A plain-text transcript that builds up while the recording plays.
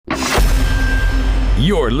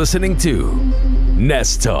You're listening to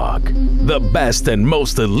Nest Talk, the best and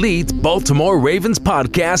most elite Baltimore Ravens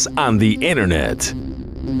podcast on the internet.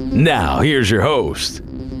 Now, here's your host,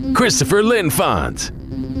 Christopher Linfont.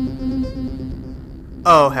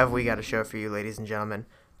 Oh, have we got a show for you, ladies and gentlemen?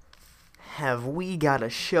 Have we got a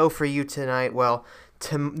show for you tonight? Well,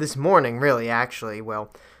 this morning, really, actually.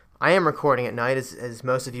 Well, I am recording at night, as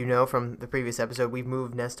most of you know from the previous episode. We've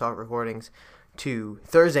moved Nest Talk recordings to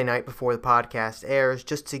Thursday night before the podcast airs,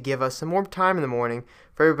 just to give us some more time in the morning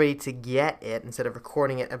for everybody to get it instead of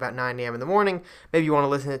recording it about 9 a.m. in the morning. Maybe you want to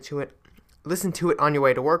listen to it on your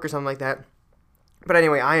way to work or something like that. But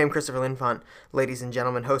anyway, I am Christopher Linfont, ladies and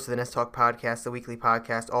gentlemen, host of the Nest Talk podcast, the weekly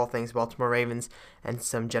podcast, all things Baltimore Ravens, and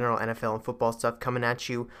some general NFL and football stuff coming at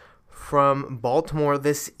you from Baltimore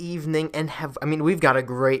this evening. And we've got a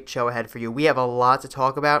great show ahead for you. We have a lot to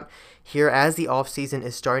talk about here as the offseason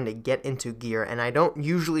is starting to get into gear. And I don't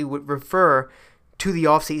usually would refer to the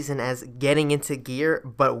offseason as getting into gear,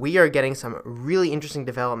 but we are getting some really interesting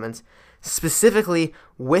developments, specifically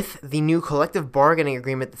with the new collective bargaining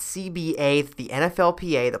agreement, the CBA, the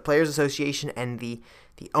NFLPA, the Players Association, and the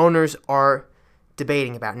owners are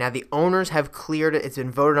debating about. Now, the owners have cleared it. It's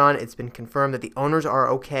been voted on. It's been confirmed that the owners are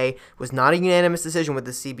okay. It was not a unanimous decision with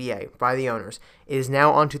the CBA by the owners. It is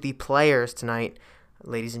now on to the players tonight,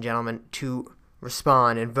 ladies and gentlemen, to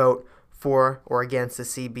respond and vote for or against the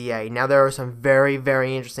CBA. Now, there are some very,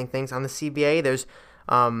 very interesting things on the CBA. There's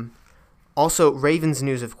also Ravens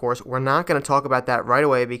news, of course. We're not going to talk about that right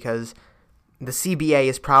away because the CBA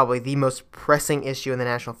is probably the most pressing issue in the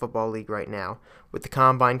National Football League right now. With the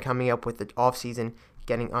Combine coming up, with the offseason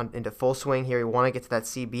getting into full swing here, we want to get to that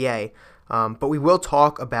CBA. But we will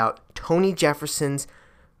talk about Tony Jefferson's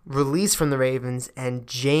release from the Ravens and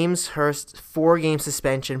James Hurst's 4-game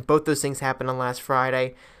suspension. Both those things happened on last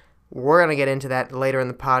Friday. We're going to get into that later in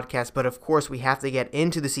the podcast. But, of course, we have to get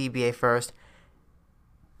into the CBA first.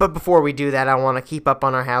 But before we do that, I want to keep up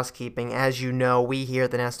on our housekeeping. As you know, we here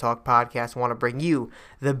at the Nest Talk podcast want to bring you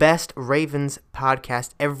the best Ravens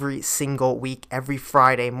podcast every single week. Every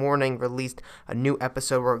Friday morning, released a new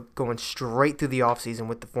episode. We're going straight through the offseason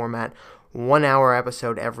with the format. 1-hour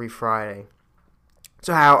episode every Friday.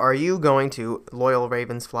 So how are you going to, loyal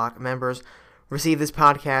Ravens flock members, receive this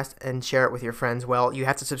podcast and share it with your friends? Well, you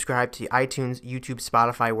have to subscribe to iTunes, YouTube,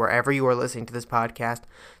 Spotify, wherever you are listening to this podcast.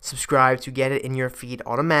 Subscribe to get it in your feed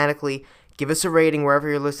automatically. Give us a rating wherever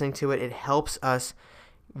you're listening to it. It helps us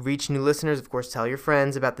reach new listeners. Of course, tell your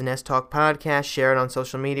friends about the Nest Talk podcast. Share it on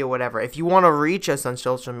social media, whatever. If you want to reach us on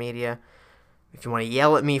social media, if you want to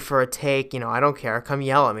yell at me for a take, I don't care. Come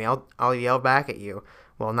yell at me. I'll yell back at you.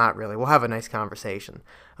 Well, not really. We'll have a nice conversation.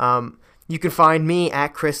 You can find me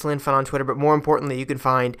at Chris Linfont on Twitter, but more importantly, you can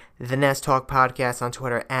find the Nest Talk podcast on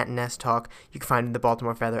Twitter at Nest Talk. You can find the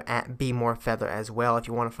Baltimore Feather at Be More Feather as well. If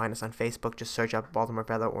you want to find us on Facebook, just search up Baltimore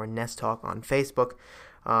Feather or Nest Talk on Facebook.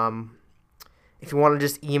 If you want to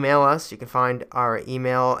just email us, you can find our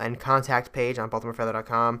email and contact page on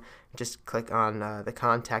baltimorefeather.com. Just click on the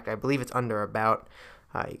contact. I believe it's under About.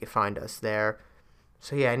 You can find us there.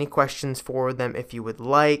 So yeah, any questions, forward them if you would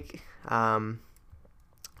like.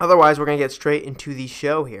 Otherwise, we're going to get straight into the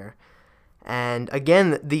show here. And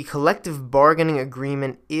again, the collective bargaining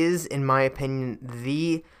agreement is, in my opinion,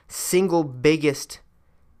 the single biggest,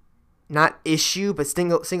 not issue, but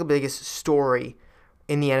single biggest story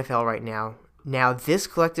in the NFL right now. Now, this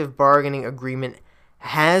collective bargaining agreement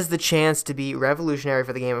has the chance to be revolutionary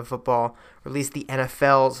for the game of football, or at least the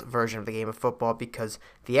NFL's version of the game of football, because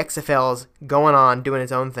the XFL is going on, doing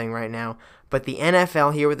its own thing right now. But the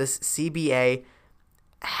NFL here with this CBA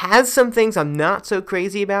has some things I'm not so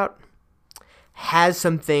crazy about, has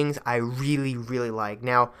some things I really, really like.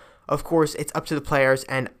 Now, of course, it's up to the players,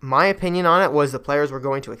 and my opinion on it was the players were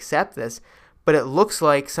going to accept this, but it looks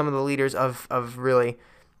like some of the leaders of really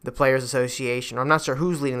the Players Association, I'm not sure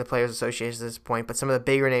who's leading the Players Association at this point, but some of the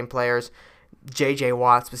bigger name players, J.J.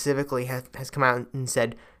 Watt specifically, has come out and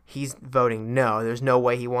said he's voting no. There's no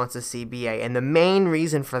way he wants a CBA, and the main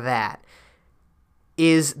reason for that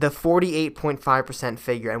is the 48.5%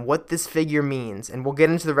 figure, and what this figure means, and we'll get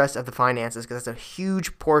into the rest of the finances because that's a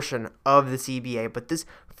huge portion of the CBA, but this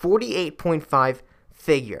 48.5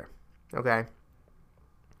 figure, okay,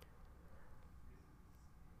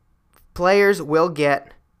 players will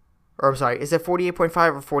get, is it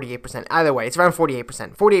 48.5 or 48%? Either way, it's around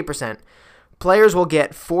 48%. 48%. Players will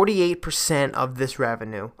get 48% of this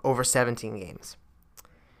revenue over 17 games.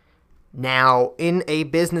 Now, in a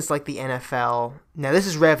business like the NFL, now this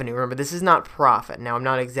is revenue, remember, this is not profit. Now, I'm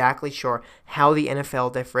not exactly sure how the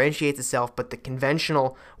NFL differentiates itself, but the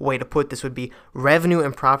conventional way to put this would be revenue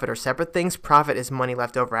and profit are separate things. Profit is money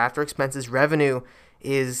left over after expenses. Revenue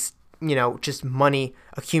is, just money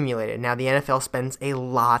accumulated. Now, the NFL spends a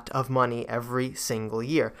lot of money every single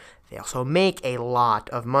year. They also make a lot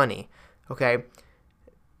of money, okay?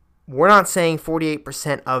 We're not saying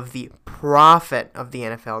 48% of the profit of the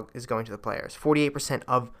NFL is going to the players. 48%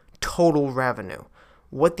 of total revenue.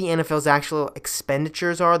 What the NFL's actual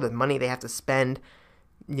expenditures are, the money they have to spend,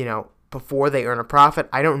 before they earn a profit,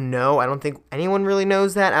 I don't know. I don't think anyone really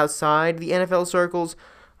knows that outside the NFL circles.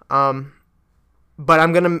 But I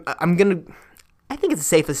think it's a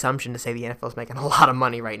safe assumption to say the NFL is making a lot of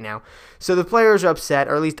money right now. So the players are upset,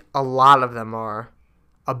 or at least a lot of them are,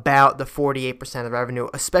 about the 48% of the revenue,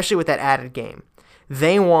 especially with that added game.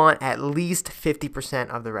 They want at least 50%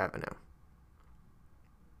 of the revenue.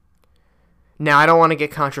 Now, I don't want to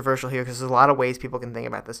get controversial here because there's a lot of ways people can think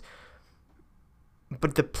about this.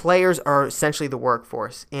 But the players are essentially the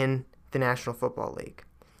workforce in the National Football League.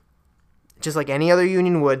 Just like any other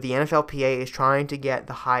union would, the NFLPA is trying to get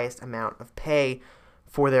the highest amount of pay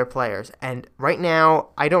for their players. And right now,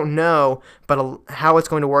 I don't know how it's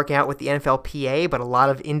going to work out with the NFLPA, but a lot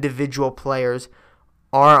of individual players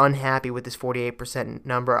are unhappy with this 48%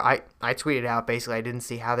 number. I tweeted out, basically, I didn't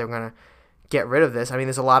see how they're going to get rid of this. I mean,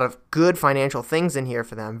 there's a lot of good financial things in here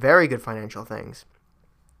for them, very good financial things.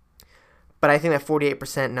 But I think that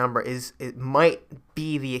 48% number it might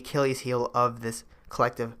be the Achilles heel of this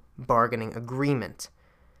collective bargaining agreement.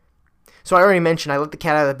 So I already mentioned I let the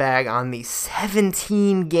cat out of the bag on the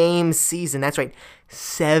 17-game season. That's right,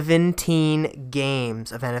 17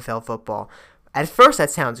 games of NFL football. At first,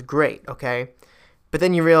 that sounds great, okay? But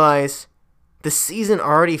then you realize the season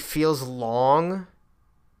already feels long.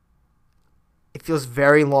 It feels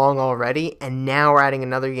very long already, and now we're adding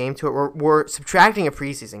another game to it. We're subtracting a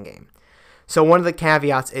preseason game. So one of the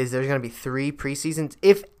caveats is there's going to be 3 preseasons.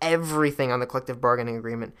 If everything on the collective bargaining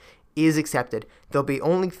agreement is accepted, there'll be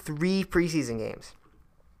only 3 preseason games,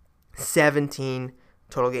 17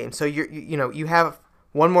 total games. So you have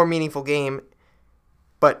one more meaningful game,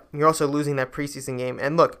 but you're also losing that preseason game.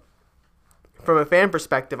 And look, from a fan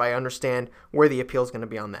perspective, I understand where the appeal is going to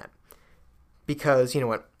be on that, because you know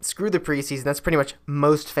what, screw the preseason. That's pretty much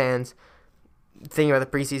most fans thinking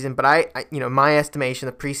about the preseason. But I my estimation,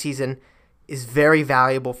 the preseason is very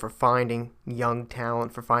valuable for finding young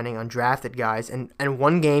talent, for finding undrafted guys, and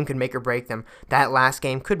one game could make or break them. That last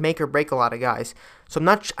game could make or break a lot of guys. So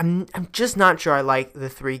I'm just not sure I like the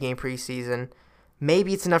 3-game preseason.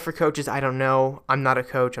 Maybe it's enough for coaches. I don't know. I'm not a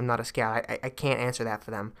coach. I'm not a scout. I can't answer that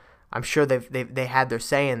for them. I'm sure they had their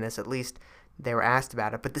say in this. At least they were asked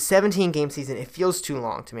about it. But the 17-game season, it feels too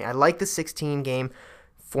long to me. I like the 16-game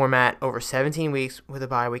format over 17 weeks with a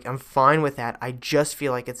bye week. I'm fine with that. I just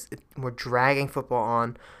feel like we're dragging football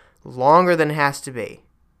on longer than it has to be.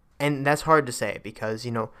 And that's hard to say because,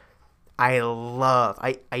 I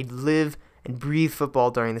live and breathe football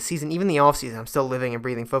during the season. Even the offseason, I'm still living and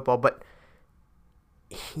breathing football. But,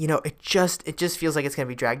 it just feels like it's going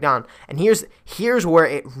to be dragged on. And here's where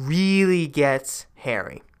it really gets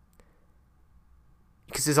hairy.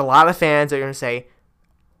 Because there's a lot of fans that are going to say,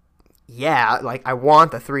 yeah, like I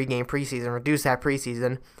want the 3-game preseason, reduce that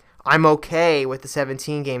preseason. I'm okay with the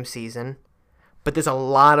 17-game season, but there's a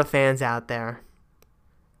lot of fans out there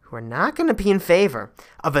who are not going to be in favor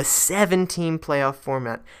of a 7-team playoff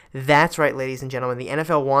format. That's right, ladies and gentlemen. The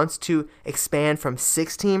NFL wants to expand from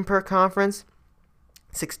 6 teams per conference,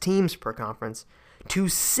 to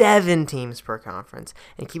 7 teams per conference.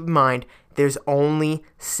 And keep in mind, there's only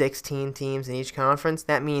 16 teams in each conference.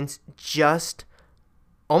 That means just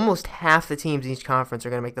almost half the teams in each conference are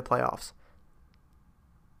going to make the playoffs.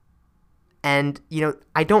 And,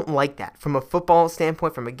 I don't like that. From a football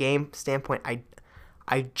standpoint, from a game standpoint,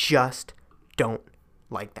 I just don't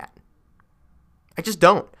like that. I just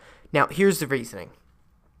don't. Now, here's the reasoning.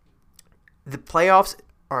 The playoffs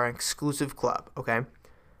are an exclusive club, okay?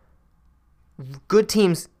 Good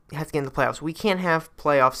teams have to get in the playoffs. We can't have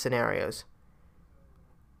playoff scenarios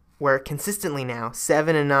where consistently now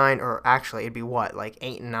 7-9, or actually it'd be what, like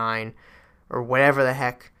 8-9, or whatever the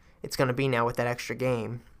heck it's going to be now with that extra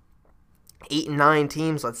game. 8-9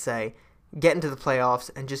 teams, let's say, get into the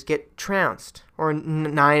playoffs and just get trounced, or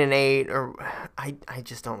 9-8, or I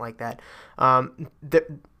just don't like that.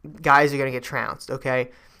 The guys are going to get trounced.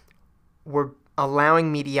 Okay, we're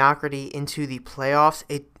allowing mediocrity into the playoffs.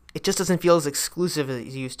 It just doesn't feel as exclusive as it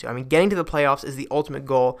used to. I mean, getting to the playoffs is the ultimate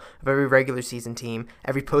goal of every regular season team.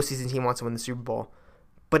 Every postseason team wants to win the Super Bowl.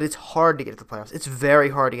 but it's hard to get to the playoffs. It's very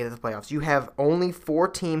hard to get to the playoffs. You have only 4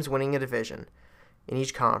 teams winning a division in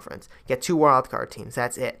each conference. You get 2 wildcard teams.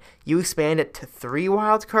 That's it. You expand it to 3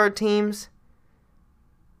 wildcard teams.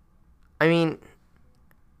 I mean,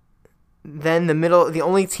 then the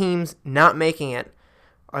only teams not making it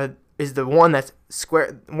is the one that's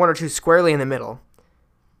one or two squarely in the middle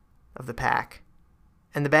of the pack,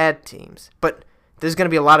 and the bad teams. But there's going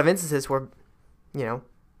to be a lot of instances where,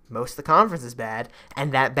 most of the conference is bad,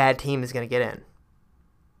 and that bad team is going to get in.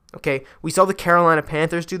 Okay, we saw the Carolina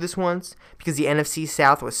Panthers do this once because the NFC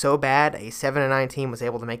South was so bad, a 7-9 team was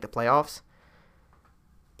able to make the playoffs.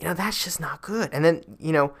 That's just not good. And then,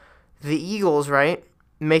 the Eagles, right,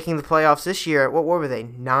 making the playoffs this year, what were they,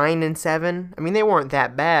 9-7? I mean, they weren't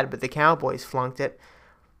that bad, but the Cowboys flunked it.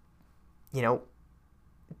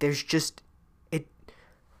 There's just it.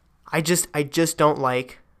 I just don't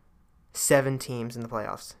like 7 teams in the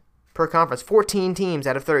playoffs per conference. 14 teams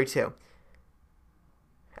out of 32.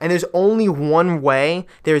 And there's only one way.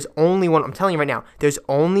 I'm telling you right now, there's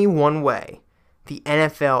only one way the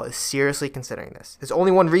NFL is seriously considering this. There's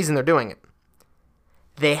only one reason they're doing it.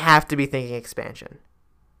 They have to be thinking expansion.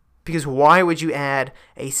 Because why would you add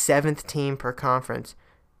a 7th team per conference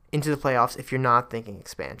into the playoffs if you're not thinking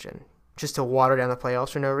expansion? Just to water down the playoffs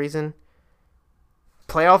for no reason?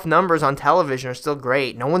 Playoff numbers on television are still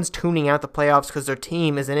great. No one's tuning out the playoffs because their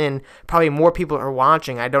team isn't in. Probably more people are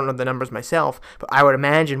watching. I don't know the numbers myself, but I would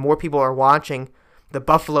imagine more people are watching the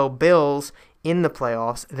Buffalo Bills in the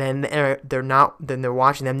playoffs than they're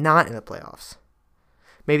watching them not in the playoffs.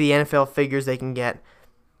 Maybe the NFL figures they can get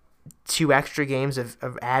 2 extra games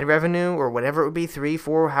of ad revenue or whatever it would be, 3,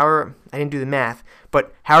 4, however, I didn't do the math,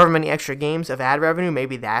 but however many extra games of ad revenue,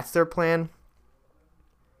 maybe that's their plan.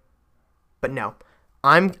 But no,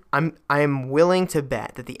 I'm willing to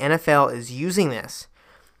bet that the NFL is using this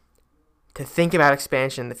to think about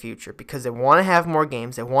expansion in the future because they want to have more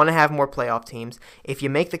games, they want to have more playoff teams. If you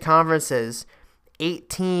make the conferences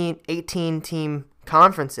 18 team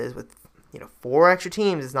conferences with 4 extra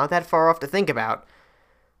teams, it's not that far off to think about.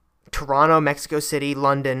 Toronto, Mexico City,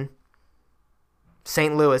 London,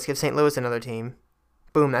 St. Louis. Give St. Louis another team.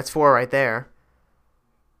 Boom, that's 4 right there.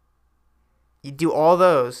 You do all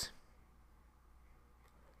those.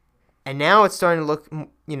 And now it's starting to look,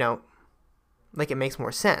 like it makes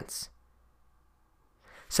more sense.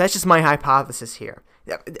 So that's just my hypothesis here.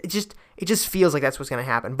 It just feels like that's what's going to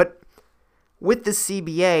happen. But with the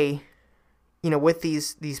CBA, with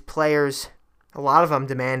these players, a lot of them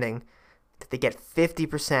demanding that they get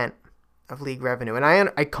 50% of league revenue. And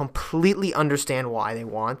I completely understand why they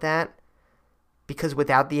want that. Because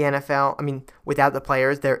without the NFL, without the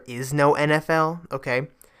players, there is no NFL, okay?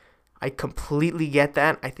 I completely get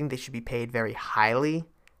that. I think they should be paid very highly.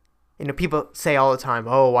 People say all the time,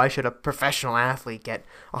 oh, why should a professional athlete get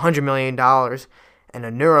 $100 million and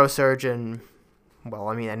a neurosurgeon, well,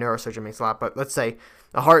 a neurosurgeon makes a lot, but let's say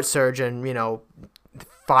a heart surgeon,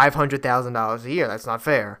 $500,000 a year. That's not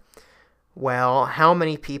fair. Well, how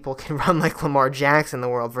many people can run like Lamar Jackson in the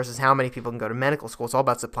world versus how many people can go to medical school? It's all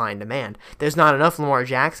about supply and demand. There's not enough Lamar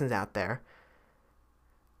Jacksons out there,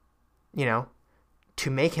 to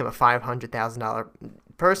make him a $500,000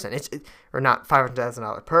 person. Or not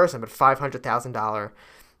 $500,000 person, but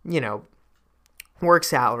 $500,000, work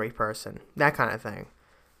salary person. That kind of thing.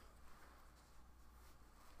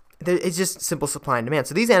 It's just simple supply and demand.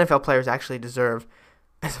 So these NFL players actually deserve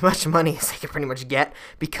as much money as they can pretty much get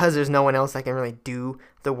because there's no one else that can really do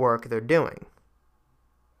the work they're doing.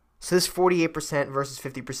 So this 48% versus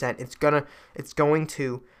 50%, it's going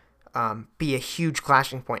to be a huge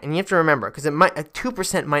clashing point. And you have to remember, because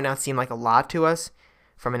 2% might not seem like a lot to us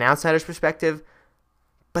from an outsider's perspective,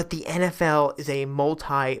 but the NFL is a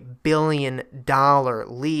multi-billion-dollar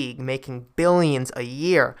league making billions a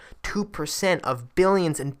year. 2% of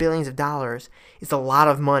billions and billions of dollars is a lot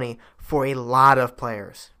of money for a lot of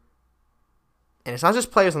players. And it's not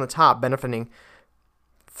just players on the top benefiting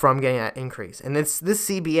from getting that increase. And this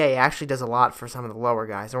CBA actually does a lot for some of the lower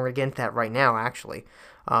guys. And we're going to get into that right now, actually.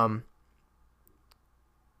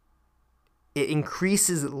 It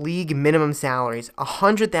increases league minimum salaries,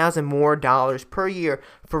 $100,000 more per year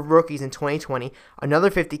for rookies in 2020,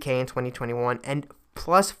 another $50K in 2021, and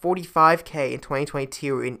plus $45K in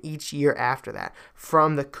 2022 in each year after that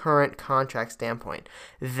from the current contract standpoint.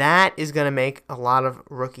 That is going to make a lot of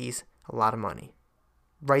rookies a lot of money.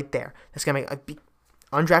 Right there. That's going to make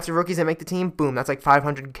undrafted rookies that make the team, boom, that's like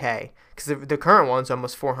 $500K. Because the current one's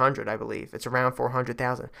almost $400, I believe. It's around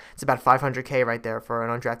 $400,000. It's about $500K right there for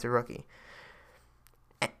an undrafted rookie.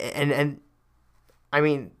 And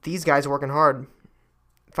these guys are working hard.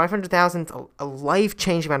 $500,000 is a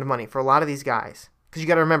life-changing amount of money for a lot of these guys. Because you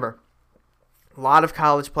got to remember, a lot of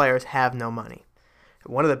college players have no money.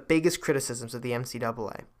 One of the biggest criticisms of the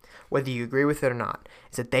NCAA, whether you agree with it or not,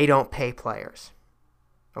 is that they don't pay players.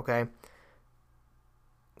 Okay?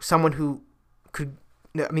 Someone who could...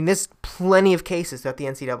 I mean, there's plenty of cases throughout the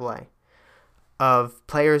NCAA of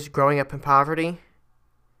players growing up in poverty,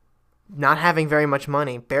 not having very much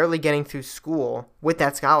money, barely getting through school with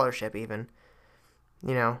that scholarship even,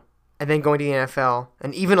 and then going to the NFL,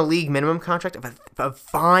 and even a league minimum contract of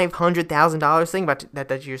 $500,000. Think about that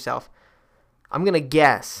to yourself. I'm going to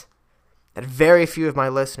guess that very few of my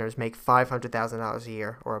listeners make $500,000 a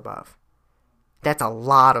year or above. That's a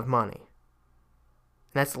lot of money.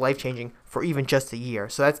 And that's life-changing for even just a year.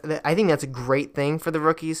 So I think that's a great thing for the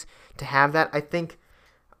rookies to have that. I think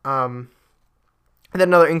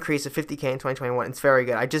another increase of $50K in 2021. It's very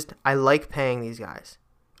good. I like paying these guys.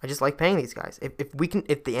 I just like paying these guys. If the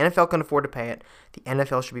NFL can afford to pay it, the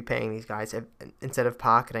NFL should be paying these guys instead of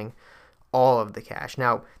pocketing all of the cash.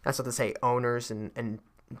 Now, that's not to say owners and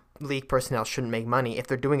league personnel shouldn't make money. If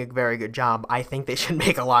they're doing a very good job, I think they should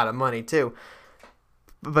make a lot of money too.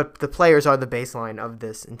 But the players are the baseline of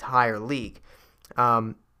this entire league.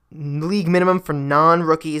 League minimum for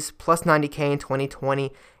non-rookies, plus $90K in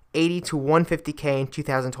 2020, $80 to $150K in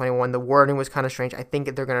 2021. The wording was kind of strange. I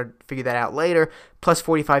think they're going to figure that out later, plus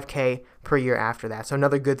 $45K per year after that. So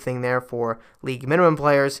another good thing there for league minimum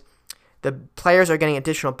players. The players are getting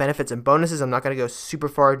additional benefits and bonuses. I'm not going to go super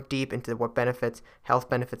far deep into what benefits, health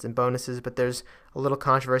benefits and bonuses, but there's a little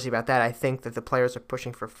controversy about that. I think that the players are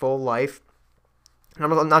pushing for full life. And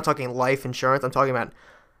I'm not talking life insurance. I'm talking about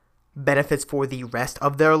benefits for the rest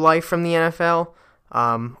of their life from the NFL.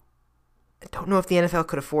 I don't know if the NFL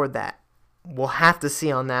could afford that. We'll have to see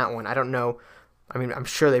on that one. I don't know. I mean, I'm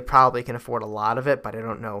sure they probably can afford a lot of it, but I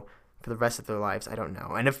don't know for the rest of their lives. I don't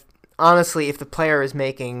know. And if the player is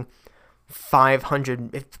making if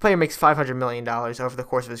the player makes $500 million over the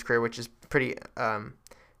course of his career, which is pretty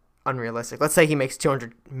unrealistic. Let's say he makes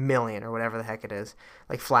 $200 million or whatever the heck it is,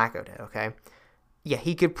 like Flacco did. Okay. Yeah,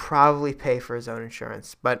 he could probably pay for his own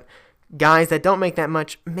insurance, but guys that don't make that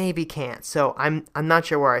much maybe can't. So I'm not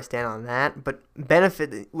sure where I stand on that, but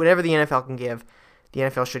benefit, whatever the NFL can give, the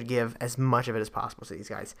NFL should give as much of it as possible to these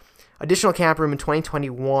guys. Additional cap room in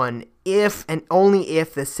 2021 if and only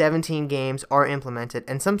if the 17 games are implemented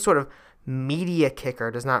and some sort of media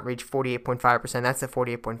kicker does not reach 48.5%. That's the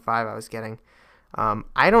 48.5 I was getting.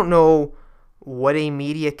 I don't know what a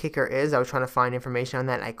media kicker is. I was trying to find information on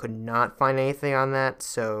that. I could not find anything on that.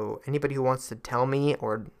 So anybody who wants to tell me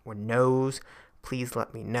or knows, please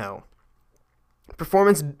let me know.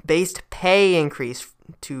 Performance-based pay increase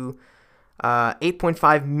to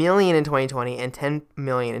 $8.5 million in 2020 and $10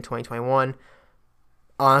 million in 2021.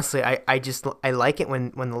 Honestly, I like it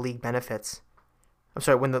when the league benefits. I'm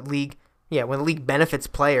sorry, when the league benefits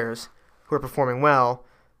players who are performing well.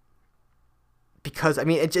 Because I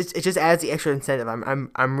mean, it just adds the extra incentive.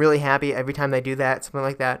 I'm really happy every time they do that, something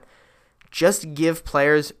like that. Just give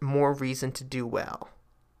players more reason to do well.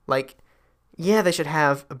 Like, yeah, they should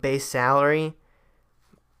have a base salary,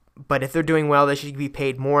 but if they're doing well, they should be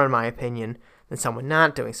paid more, in my opinion, than someone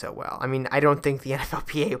not doing so well. I mean, I don't think the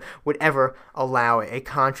NFLPA would ever allow a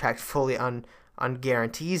contract fully on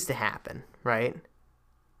guarantees to happen, right?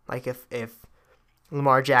 Like if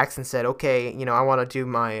Lamar Jackson said, okay, I want to do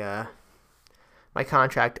my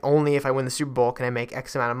contract only if I win the Super Bowl can I make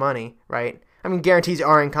X amount of money, right? I mean, guarantees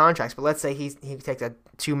are in contracts, but let's say he takes a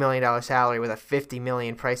 $2 million salary with a $50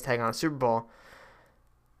 million price tag on a Super Bowl.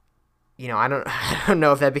 I don't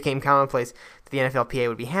know if that became commonplace that the NFLPA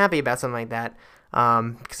would be happy about something like that,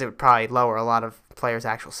 because it would probably lower a lot of players'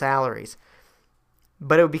 actual salaries.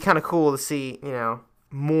 But it would be kind of cool to see,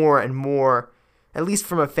 more and more, at least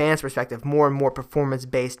from a fan's perspective, more and more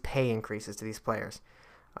performance-based pay increases to these players.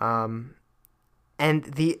 And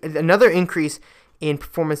another increase in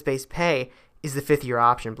performance-based pay is the fifth-year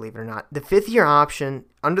option, believe it or not. The fifth-year option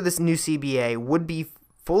under this new CBA would be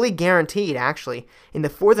fully guaranteed, actually, in the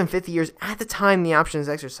fourth and fifth years at the time the option is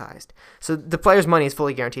exercised. So the player's money is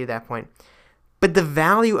fully guaranteed at that point. But the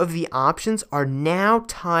value of the options are now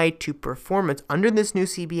tied to performance under this new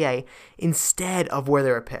CBA instead of where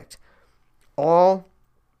they were picked. All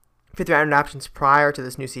fifth-round options prior to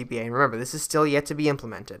this new CBA, and remember, this is still yet to be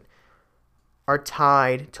implemented, are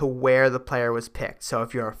tied to where the player was picked. So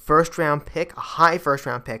if you're a first-round pick, a high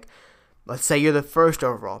first-round pick, let's say you're the first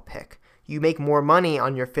overall pick, you make more money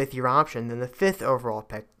on your fifth-year option than the fifth overall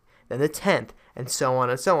pick, than the 10th, and so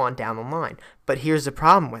on down the line. But here's the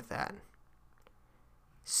problem with that.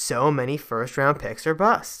 So many first-round picks are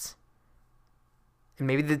busts. And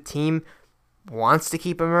maybe the team wants to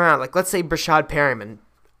keep him around. Like, let's say Brashad Perriman,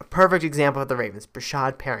 perfect example of the Ravens,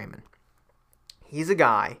 Brashad Perryman. He's a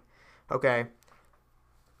guy, okay,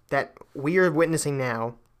 that we are witnessing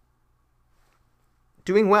now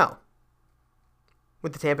doing well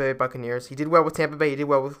with the Tampa Bay Buccaneers. He did well with Tampa Bay. He did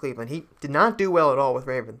well with Cleveland. He did not do well at all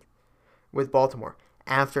with Baltimore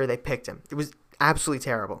after they picked him. It was absolutely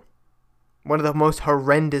terrible. One of the most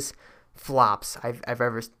horrendous flops I've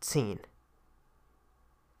ever seen.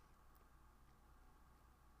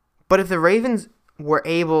 But if the Ravens were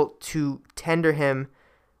able to tender him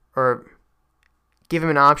or give him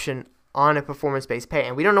an option on a performance-based pay,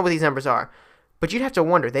 and we don't know what these numbers are, but you'd have to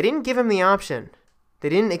wonder. They didn't give him the option. They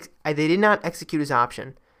did not execute his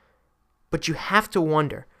option. But you have to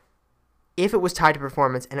wonder if it was tied to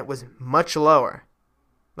performance and it was much lower.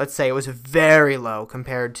 Let's say it was very low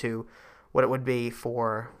compared to what it would be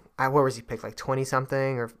for, where was he picked, like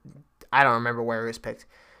 20-something? Or I don't remember where he was picked.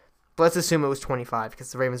 But let's assume it was 25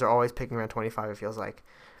 because the Ravens are always picking around 25, it feels like.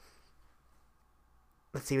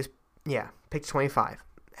 Let's see, he was, picked 25.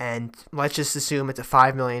 And let's just assume it's a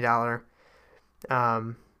 $5 million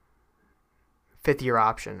fifth-year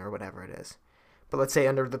option or whatever it is. But let's say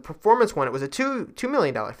under the performance one, it was a $2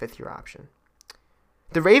 million fifth-year option.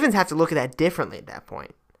 The Ravens have to look at that differently at that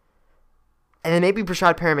point. And then maybe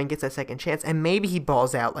Brashad Perriman gets that second chance, and maybe he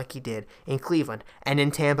balls out like he did in Cleveland and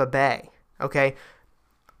in Tampa Bay. Okay?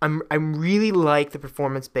 I really like the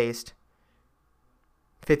performance-based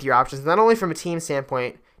fifth-year options, not only from a team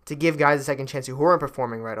standpoint to give guys a second chance who aren't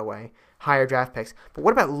performing right away, higher draft picks, but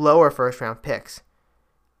what about lower first-round picks?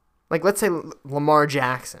 Like, let's say Lamar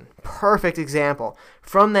Jackson, perfect example.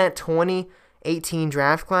 From that 2018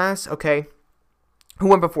 draft class, okay, who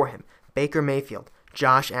went before him? Baker Mayfield,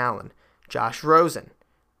 Josh Allen, Josh Rosen,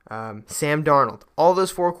 Sam Darnold. All those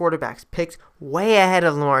four quarterbacks picked way ahead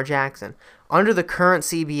of Lamar Jackson. Under the current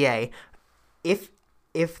CBA, if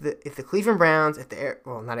the Cleveland Browns,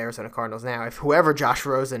 not Arizona Cardinals now, if whoever Josh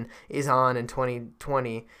Rosen is on in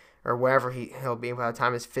 2020 or wherever he'll be by the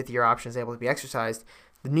time his fifth-year option is able to be exercised,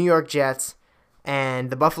 the New York Jets and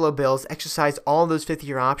the Buffalo Bills exercise all those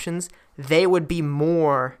fifth-year options, they would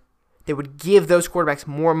give those quarterbacks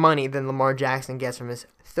more money than Lamar Jackson gets from his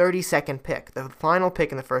 32nd pick, the final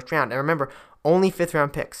pick in the first round. And remember, only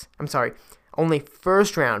first-round picks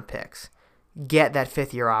get that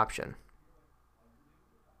fifth-year option.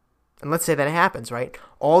 And let's say that happens, right?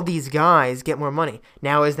 All these guys get more money.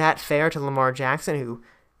 Now, is that fair to Lamar Jackson, who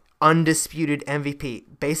undisputed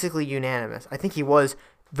MVP, basically unanimous? I think he was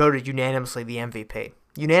voted unanimously the MVP.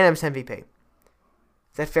 Unanimous MVP. Is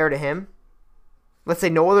that fair to him? Let's say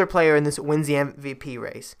no other player in this wins the MVP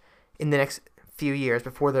race in the next few years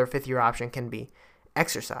before their fifth-year option can be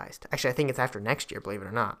exercised. Actually, I think it's after next year, believe it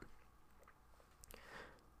or not.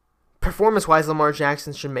 Performance-wise, Lamar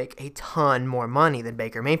Jackson should make a ton more money than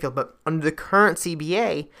Baker Mayfield, but under the current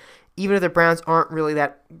CBA, even if the Browns aren't really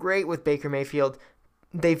that great with Baker Mayfield,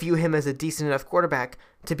 they view him as a decent enough quarterback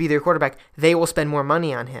to be their quarterback. They will spend more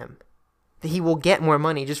money on him. He will get more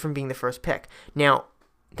money just from being the first pick. Now,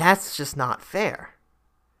 that's just not fair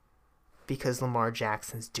because Lamar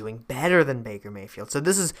Jackson's doing better than Baker Mayfield. So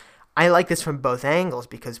I like this from both angles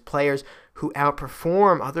because players who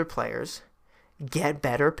outperform other players get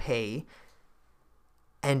better pay,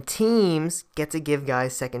 and teams get to give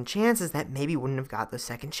guys second chances that maybe wouldn't have got those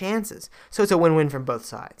second chances. So it's a win-win from both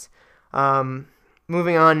sides.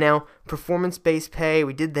 Moving on now, performance-based pay,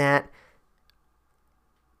 we did that.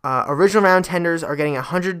 Original round tenders are getting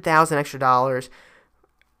 $100,000 extra dollars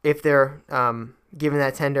if they're given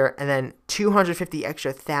that tender, and then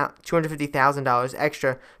 $250,000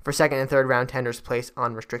 extra for second and third round tenders placed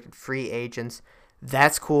on restricted free agents.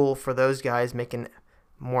 That's cool for those guys making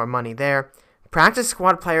more money there. Practice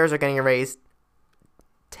squad players are getting a raise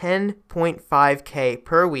 $10.5K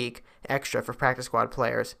per week extra for practice squad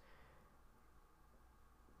players.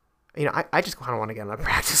 You know, I just kind of want to get on a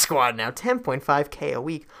practice squad now. $10.5K a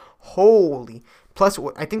week. Holy. Plus,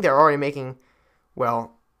 I think they're already making,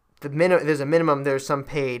 well, there's a minimum, there's some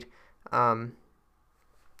paid. There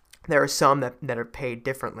are some that are paid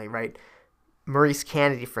differently, right? Maurice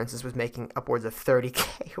Kennedy, for instance, was making upwards of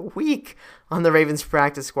 $30K a week on the Ravens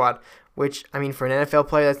practice squad, which, I mean, for an NFL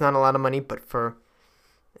player, that's not a lot of money, but for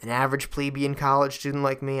an average plebeian college student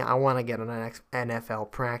like me, I want to get on an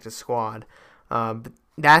NFL practice squad. But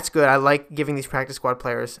that's good. I like giving these practice squad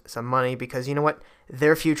players some money because, you know what?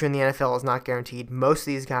 Their future in the NFL is not guaranteed. Most of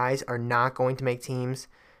these guys are not going to make teams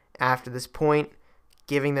after this point.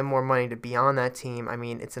 Giving them more money to be on that team, I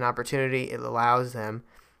mean, it's an opportunity. It allows them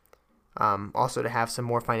also to have some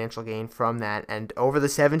more financial gain from that. And over the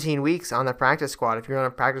 17 weeks on the practice squad, if you're on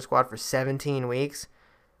a practice squad for 17 weeks,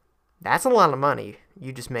 that's a lot of money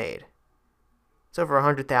you just made. It's over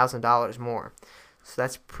 $100,000 more. So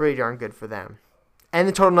that's pretty darn good for them. And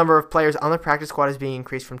the total number of players on the practice squad is being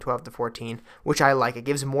increased from 12 to 14, which I like. It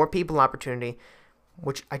gives more people opportunity,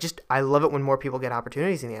 which I love it when more people get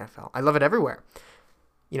opportunities in the NFL. I love it everywhere.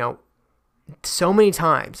 So many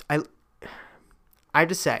times, I have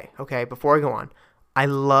to say, okay, before I go on, I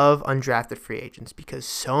love undrafted free agents because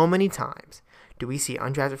so many times do we see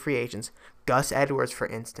undrafted free agents, Gus Edwards, for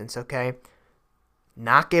instance, okay,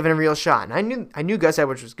 not given a real shot. And I knew Gus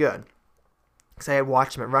Edwards was good because I had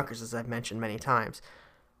watched him at Rutgers, as I've mentioned many times.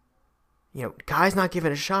 Guys not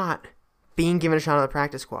given a shot, being given a shot on the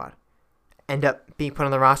practice squad, end up being put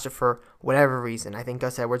on the roster for whatever reason. I think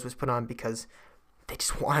Gus Edwards was put on because they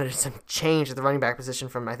just wanted some change at the running back position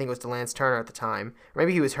from, I think it was DeLance Turner at the time. Or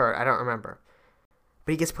maybe he was hurt, I don't remember.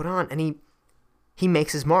 But he gets put on, and he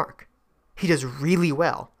makes his mark. He does really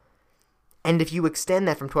well. And if you extend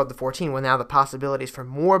that from 12 to 14, well, now the possibilities for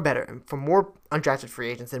more undrafted free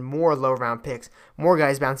agents and more low-round picks, more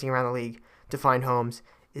guys bouncing around the league to find homes,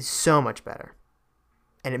 is so much better.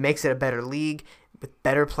 And it makes it a better league with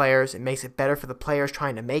better players. It makes it better for the players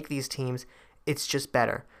trying to make these teams. It's just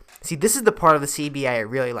better. See, this is the part of the CBA I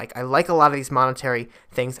really like. I like a lot of these monetary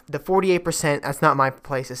things. The 48%, that's not my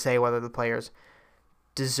place to say whether the players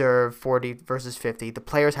deserve 40 versus 50. The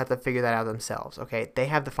players have to figure that out themselves, okay? They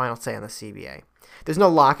have the final say on the CBA. There's no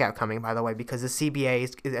lockout coming, by the way, because the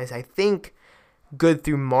CBA is I think, good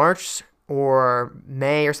through March or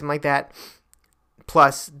May or something like that.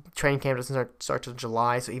 Plus, training camp doesn't start till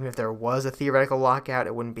July, so even if there was a theoretical lockout,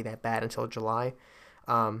 it wouldn't be that bad until July.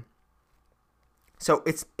 So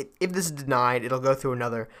if this is denied, it'll go through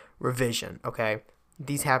another revision, okay?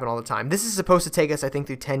 These happen all the time. This is supposed to take us, I think,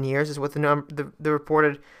 through 10 years is what the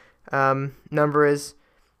reported number is.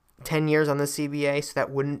 10 years on the CBA, so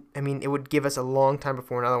it would give us a long time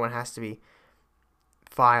before another one has to be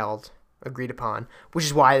filed, agreed upon, which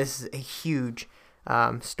is why this is a huge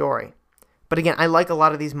story. But again, I like a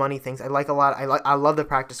lot of these money things. I love the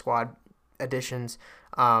practice squad additions.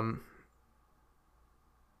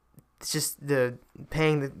 It's just the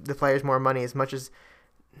paying the players more money as much as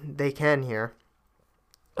they can here.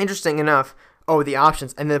 Interesting enough, the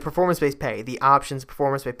options and the performance-based pay, the options,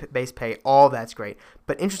 performance-based pay, all that's great.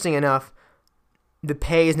 But interesting enough, the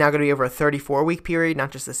pay is now going to be over a 34-week period,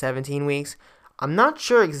 not just the 17 weeks. I'm not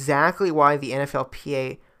sure exactly why the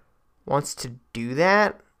NFLPA wants to do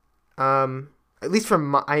that. At least from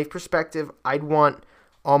my perspective, I'd want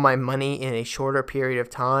all my money in a shorter period of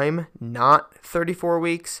time, not 34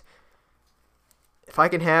 weeks. If I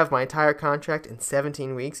can have my entire contract in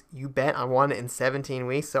 17 weeks, you bet I want it in 17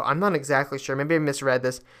 weeks. So I'm not exactly sure. Maybe I misread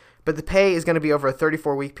this. But the pay is going to be over a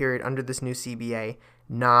 34-week period under this new CBA,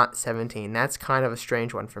 not 17. That's kind of a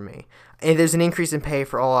strange one for me. And there's an increase in pay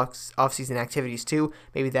for all off-season activities too.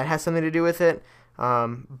 Maybe that has something to do with it.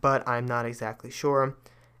 But I'm not exactly sure.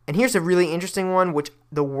 And here's a really interesting one, which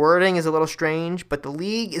the wording is a little strange. But the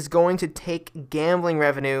league is going to take gambling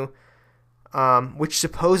revenue, which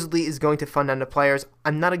supposedly is going to fund under players.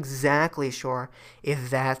 I'm not exactly sure if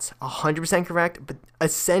that's 100% correct, but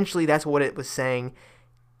essentially that's what it was saying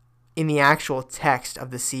in the actual text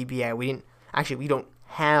of the CBA. We don't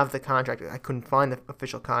have the contract. I couldn't find the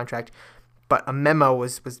official contract, but a memo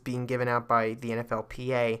was being given out by the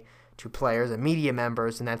NFLPA to players and media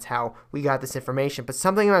members, and that's how we got this information. But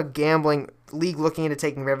something about gambling, league looking into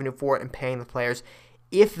taking revenue for it and paying the players,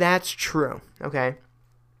 if that's true, okay?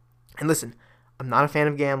 And listen, I'm not a fan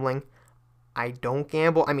of gambling. I don't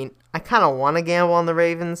gamble. I kind of want to gamble on the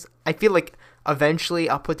Ravens. I feel like eventually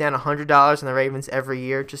I'll put down $100 on the Ravens every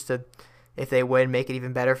year just to, if they win, make it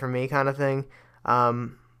even better for me kind of thing.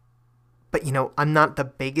 But, I'm not the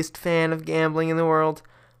biggest fan of gambling in the world.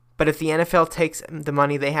 But if the NFL takes the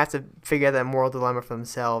money, they have to figure out that moral dilemma for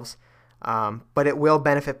themselves. But it will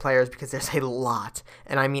benefit players because there's a lot,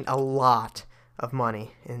 and I mean a lot, of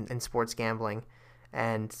money in sports gambling.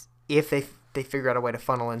 And if they figure out a way to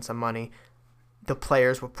funnel in some money, the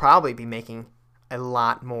players will probably be making a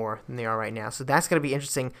lot more than they are right now. So that's going to be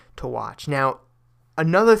interesting to watch. Now,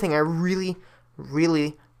 another thing I really,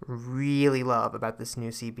 really, really love about this new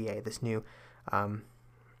CBA, this new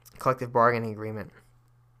collective bargaining agreement,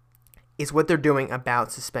 is what they're doing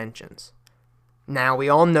about suspensions. Now, we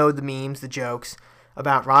all know the memes, the jokes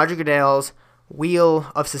about Roger Goodell's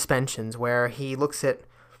wheel of suspensions, where he looks at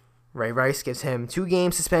Ray Rice, gives him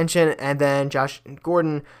 2-game suspension, and then Josh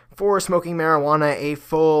Gordon for smoking marijuana, a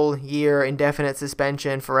full year indefinite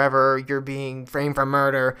suspension, forever, you're being framed for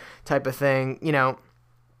murder type of thing.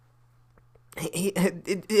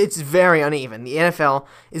 It's very uneven. The NFL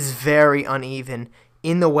is very uneven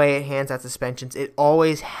in the way it hands out suspensions. It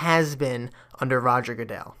always has been under Roger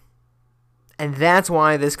Goodell. And that's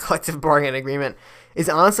why this collective bargaining agreement is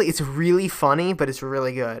honestly, it's really funny, but it's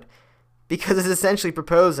really good. Because it's essentially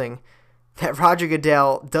proposing that Roger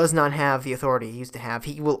Goodell does not have the authority he used to have.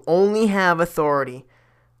 He will only have authority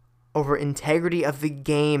over integrity of the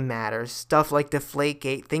game matters, stuff like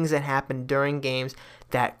Deflategate, things that happen during games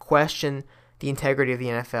that question the integrity of the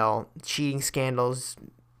NFL, cheating scandals,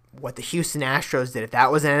 what the Houston Astros did. If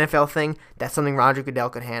that was an NFL thing, that's something Roger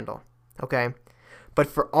Goodell could handle, okay? But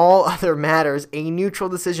for all other matters, a neutral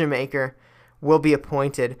decision maker will be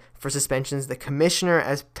appointed for suspensions. The commissioner,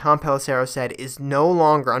 as Tom Pelissero said, is no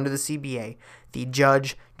longer under the CBA the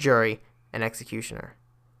judge, jury, and executioner,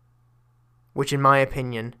 which in my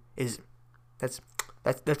opinion is that's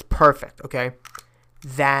perfect, okay?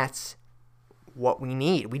 That's what we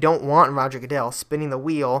need. We don't want Roger Goodell spinning the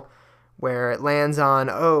wheel where it lands on,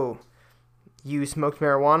 oh, you smoked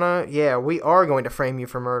marijuana? Yeah, we are going to frame you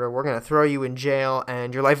for murder. We're going to throw you in jail,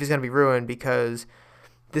 and your life is going to be ruined because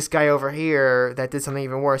this guy over here that did something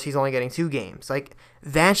even worse, he's only getting 2 games. Like,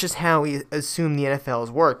 that's just how we assume the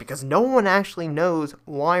NFL's work, because no one actually knows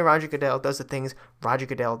why Roger Goodell does the things Roger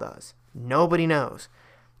Goodell does. Nobody knows.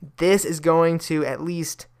 This is going to at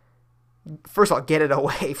least, first of all, get it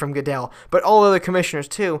away from Goodell, but all other commissioners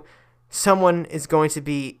too. Someone is going to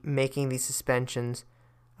be making these suspensions.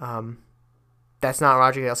 That's not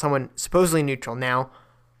Roger Goodell. Someone supposedly neutral. Now,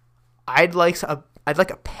 I'd like a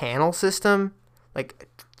panel system, like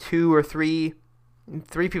 2 or 3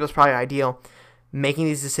 people is probably ideal, making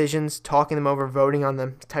these decisions, talking them over, voting on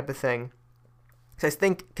them, type of thing. Because I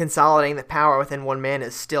think consolidating the power within one man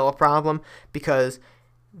is still a problem, because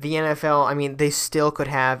the NFL, I mean, they still could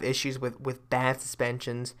have issues with bad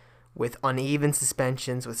suspensions, with uneven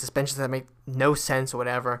suspensions, with suspensions that make no sense or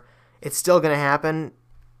whatever. It's still going to happen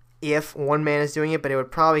if one man is doing it, but it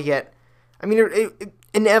would probably get, I mean,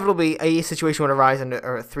 inevitably a situation would arise under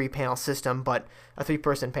a 3-panel system, but a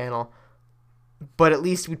 3-person panel. But at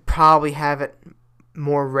least we'd probably have it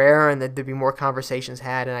more rare, and there'd be more conversations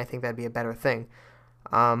had, and I think that'd be a better thing.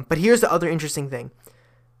 But here's the other interesting thing.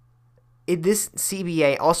 This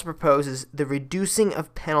CBA also proposes the reducing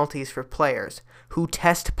of penalties for players who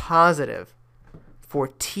test positive for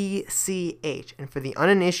TCH. And for the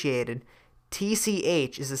uninitiated,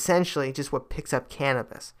 TCH is essentially just what picks up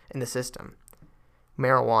cannabis in the system.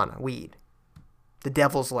 Marijuana, weed, the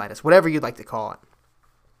devil's lettuce, whatever you'd like to call it.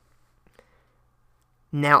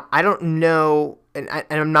 Now, I don't know, and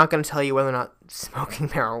I'm not going to tell you whether or not smoking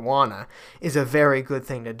marijuana is a very good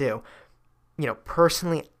thing to do. You know,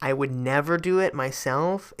 personally, I would never do it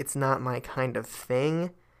myself. It's not my kind of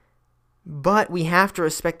thing. But we have to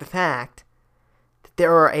respect the fact that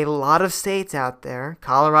there are a lot of states out there,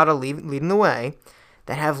 Colorado leading the way,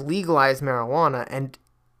 that have legalized marijuana. And,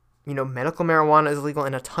 you know, medical marijuana is legal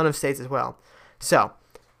in a ton of states as well. So,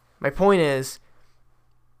 my point is,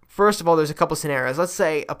 first of all, there's a couple scenarios. Let's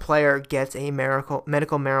say a player gets a medical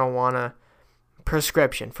marijuana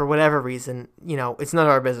prescription for whatever reason. You know, it's none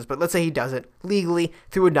of our business, but let's say he does it legally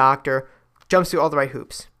through a doctor, jumps through all the right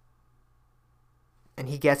hoops, and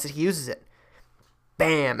he gets it, he uses it.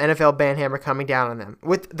 Bam, NFL ban hammer coming down on them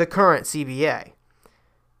with the current CBA.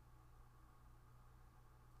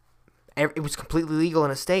 It was completely legal in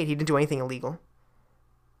a state. He didn't do anything illegal.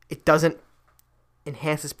 It doesn't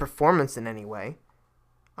enhance his performance in any way,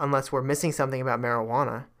 unless we're missing something about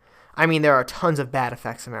marijuana. I mean, there are tons of bad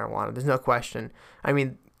effects of marijuana. There's no question. I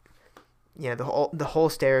mean, you know, the whole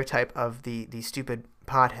stereotype of the stupid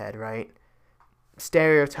pothead, right?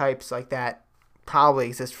 Stereotypes like that probably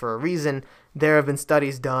exist for a reason. There have been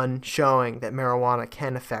studies done showing that marijuana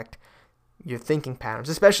can affect your thinking patterns,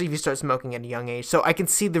 especially if you start smoking at a young age. So I can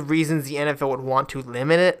see the reasons the NFL would want to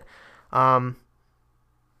limit it.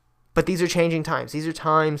 But these are changing times. These are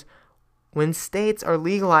times when states are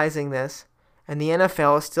legalizing this, and the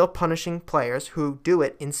NFL is still punishing players who do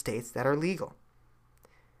it in states that are legal.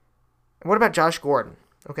 And what about Josh Gordon?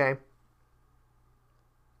 Okay.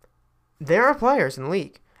 There are players in the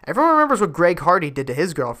league. Everyone remembers what Greg Hardy did to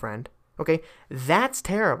his girlfriend. Okay. That's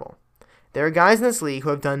terrible. There are guys in this league who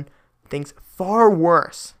have done things far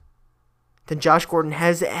worse than Josh Gordon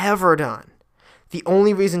has ever done. The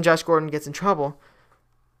only reason Josh Gordon gets in trouble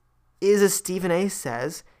is, as Stephen A.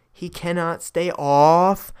 says, he cannot stay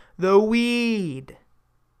off the weed.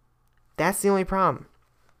 That's the only problem.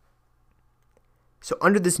 So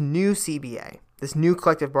under this new CBA, this new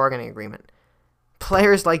collective bargaining agreement,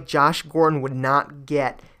 players like Josh Gordon would not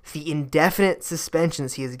get the indefinite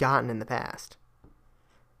suspensions he has gotten in the past.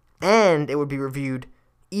 And it would be reviewed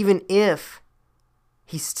even if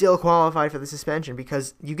he's still qualified for the suspension,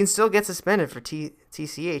 because you can still get suspended for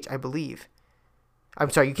TCH, I believe. I'm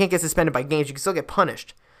sorry, you can't get suspended by games. You can still get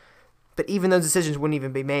punished. But even those decisions wouldn't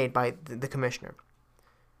even be made by the commissioner,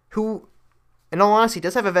 who, in all honesty,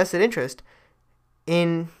 does have a vested interest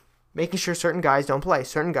in making sure certain guys don't play.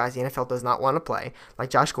 Certain guys the NFL does not want to play, like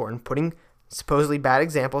Josh Gordon, putting supposedly bad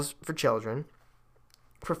examples for children,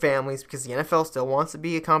 for families, because the NFL still wants to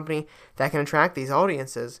be a company that can attract these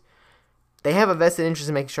audiences. They have a vested interest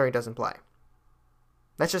in making sure he doesn't play.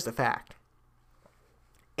 That's just a fact.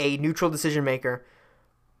 A neutral decision maker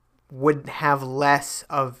would have less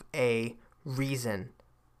of a reason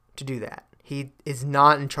to do that. He is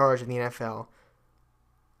not in charge of the NFL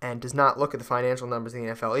and does not look at the financial numbers of the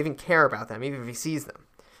NFL, even care about them, even if he sees them.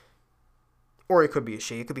 Or it could be a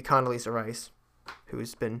she. It could be Condoleezza Rice,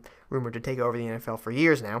 who's been rumored to take over the NFL for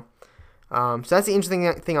years now. So that's the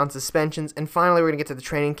interesting thing on suspensions. And finally, we're going to get to the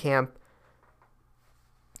training camp.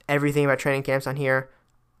 Everything about training camps on here.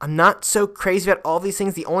 I'm not so crazy about all these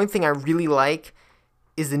things. The only thing I really like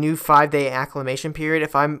is the new 5-day acclimation period.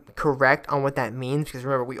 If I'm correct on what that means, because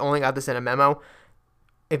remember, we only got this in a memo.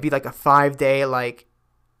 It'd be like a 5-day, like,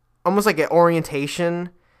 almost like an orientation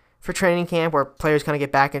for training camp where players kind of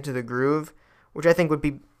get back into the groove, which I think would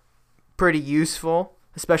be pretty useful,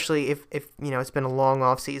 especially if you know, it's been a long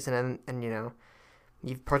off season and you know,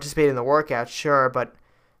 you've participated in the workouts, sure, but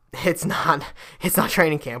it's not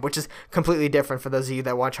training camp, which is completely different for those of you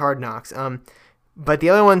that watch Hard Knocks. But the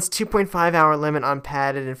other one's 2.5 hour limit on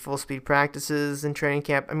padded and full speed practices in training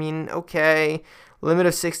camp. I mean, okay, limit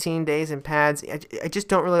of 16 days in pads. I just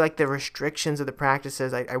don't really like the restrictions of the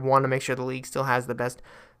practices. I want to make sure the league still has the best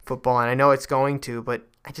football, and I know it's going to, but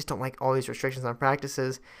I just don't like all these restrictions on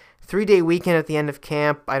practices. 3-day weekend at the end of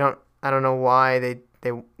camp. I don't know why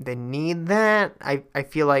they need that. I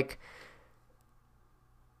feel like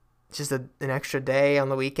just an extra day on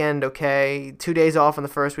the weekend, okay. 2 days off on the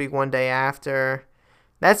first week, 1 day after.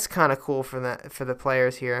 That's kind of cool for the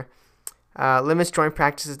players here. Limits joint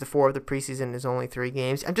practices to 4 of the preseason is only 3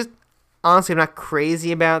 games. I'm not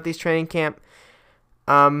crazy about these training camp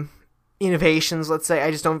innovations, let's say.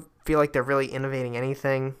 I just don't feel like they're really innovating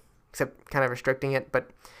anything except kind of restricting it.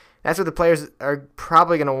 But that's what the players are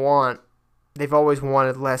probably going to want. They've always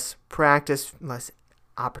wanted less practice, less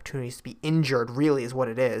opportunities to be injured, really is what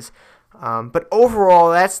it is. But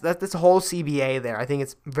overall, that's the whole CBA there. I think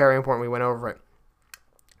it's very important we went over it.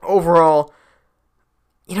 Overall,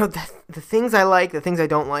 you know, the things I like, the things I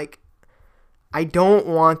don't like, I don't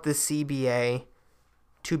want the CBA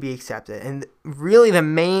to be accepted. And really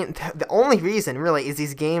the only reason really is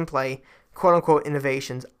these gameplay, quote-unquote,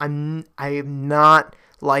 innovations. I am not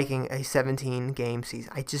liking a 17-game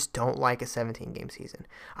season. I just don't like a 17-game season.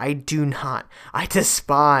 I do not. I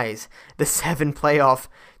despise the 7 playoff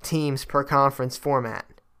teams per conference format.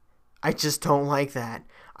 I just don't like that.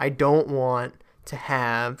 I don't want to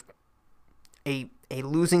have a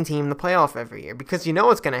losing team in the playoff every year, because you know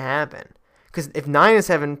what's going to happen. Because if 9 and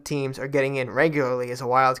 7 teams are getting in regularly as a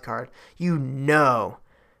wild card, you know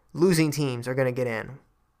losing teams are going to get in.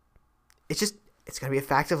 It's going to be a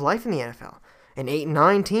fact of life in the NFL. An 8 and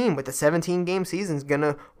 9 team with a 17-game season is going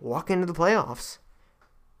to walk into the playoffs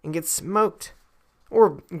and get smoked.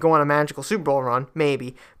 Or go on a magical Super Bowl run,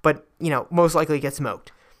 maybe, but, you know, most likely get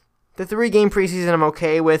smoked. The 3-game preseason I'm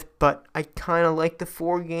okay with, but I kind of like the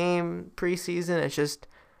 4-game preseason. It's just,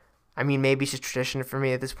 I mean, maybe it's just tradition for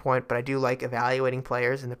me at this point, but I do like evaluating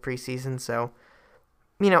players in the preseason, so,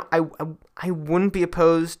 you know, I wouldn't be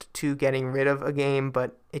opposed to getting rid of a game,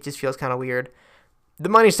 but it just feels kind of weird. The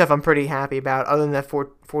money stuff I'm pretty happy about. Other than that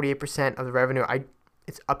 48% of the revenue,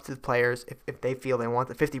 it's up to the players. If they feel they want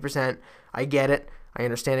the 50%, I get it. I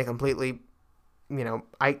understand it completely. You know,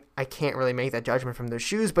 I can't really make that judgment from their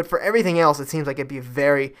shoes. But for everything else, it seems like it'd be a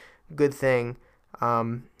very good thing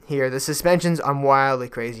here. The suspensions, I'm wildly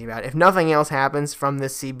crazy about. If nothing else happens from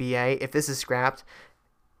this CBA, if this is scrapped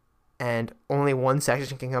and only one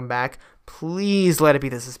section can come back, please let it be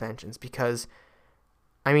the suspensions. Because,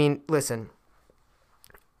 I mean, listen,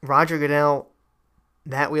 Roger Goodell,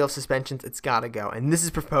 that wheel of suspensions, it's got to go. And this is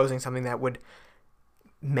proposing something that would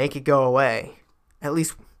make it go away. At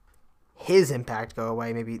least his impact go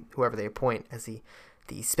away. Maybe whoever they appoint as the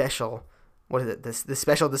special, what is it, the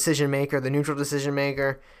special decision maker, the neutral decision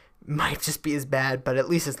maker, might just be as bad. But at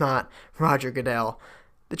least it's not Roger Goodell.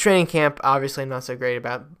 The training camp, obviously, I'm not so great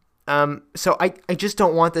about. So I just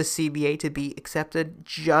don't want the CBA to be accepted.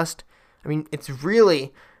 It's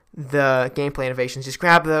really the gameplay innovations. Just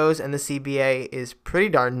grab those, and the CBA is pretty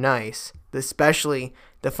darn nice, especially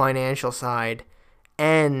the financial side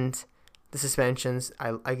and the suspensions. I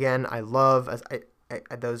love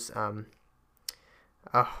those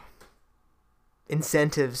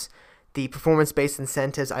incentives, the performance-based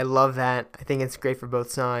incentives. I love that. I think it's great for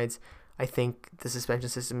both sides. I think the suspension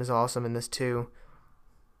system is awesome in this too.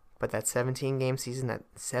 But that 17-game season, that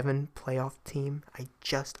 7 playoff team, I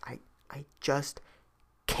just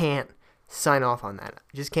can't sign off on that.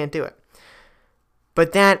 I just can't do it.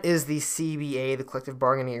 But that is the CBA, the collective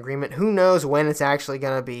bargaining agreement. Who knows when it's actually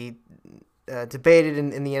going to be debated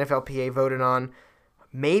in the NFLPA, voted on.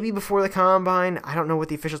 Maybe before the Combine. I don't know what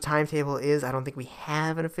the official timetable is. I don't think we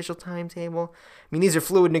have an official timetable. I mean, these are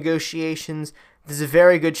fluid negotiations. There's a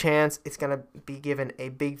very good chance it's going to be given a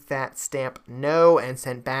big fat stamp no and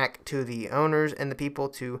sent back to the owners and the people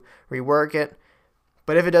to rework it.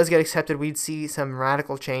 But if it does get accepted, we'd see some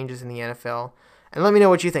radical changes in the NFL. And let me know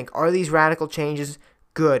what you think. Are these radical changes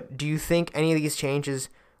good? Do you think any of these changes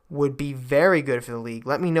would be very good for the league?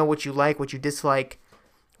 Let me know what you like, what you dislike,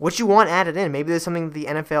 what you want added in. Maybe there's something the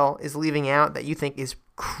NFL is leaving out that you think is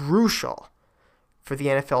crucial for the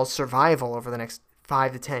NFL's survival over the next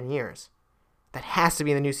 5 to 10 years. That has to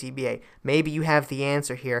be in the new CBA. Maybe you have the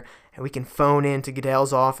answer here, and we can phone in to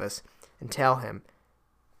Goodell's office and tell him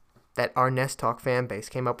that our Nest Talk fan base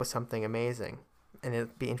came up with something amazing, and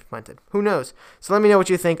it'll be implemented. Who knows? So let me know what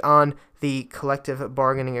you think on the collective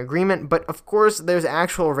bargaining agreement. But, of course, there's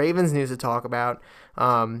actual Ravens news to talk about.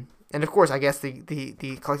 And, of course, I guess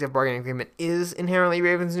the collective bargaining agreement is inherently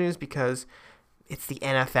Ravens news because it's the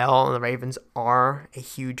NFL, and the Ravens are a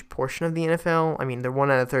huge portion of the NFL. I mean, they're 1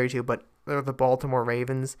 out of 32, but they're the Baltimore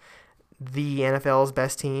Ravens, the NFL's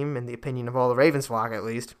best team, in the opinion of all the Ravens flock, at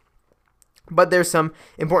least. But there's some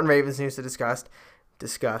important Ravens news to discuss.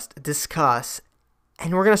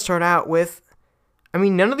 And we're going to start out with, I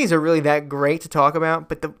mean, none of these are really that great to talk about,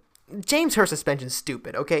 but the James Hurst suspension is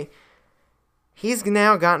stupid, okay? He's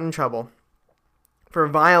now gotten in trouble for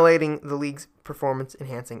violating the league's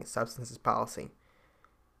performance-enhancing substances policy.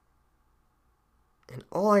 And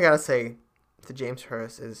all I got to say to James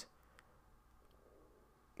Hurst is,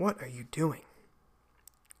 what are you doing?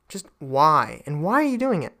 Just why? And why are you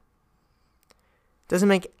doing it? Doesn't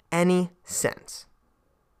make any sense.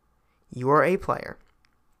 You are a player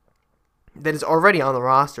that is already on the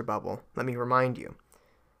roster bubble, let me remind you.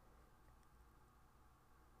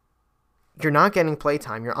 You're not getting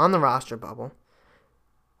playtime. You're on the roster bubble.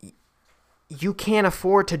 You can't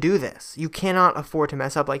afford to do this. You cannot afford to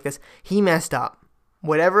mess up like this. He messed up.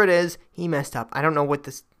 Whatever it is, he messed up. I don't know what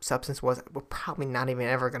this substance was. We're probably not even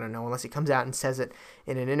ever going to know unless he comes out and says it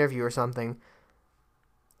in an interview or something.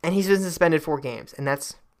 And he's been suspended 4 games, and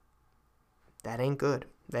that ain't good.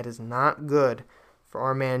 That is not good for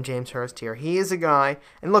our man James Hurst here. He is a guy,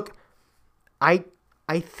 and look, I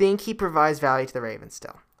think he provides value to the Ravens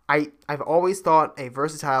still. I've always thought a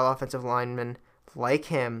versatile offensive lineman like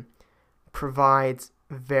him provides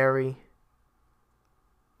very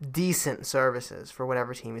decent services for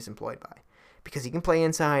whatever team he's employed by. Because he can play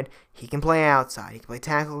inside, he can play outside, he can play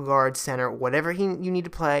tackle, guard, center, whatever you need to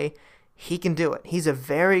play, he can do it. He's a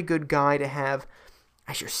very good guy to have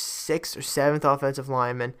as your 6th or 7th offensive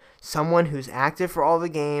lineman, someone who's active for all the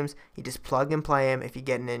games. You just plug and play him if you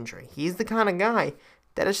get an injury. He's the kind of guy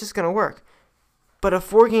that is just going to work. But a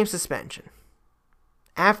 4-game suspension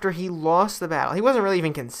after he lost the battle, he wasn't really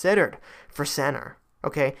even considered for center.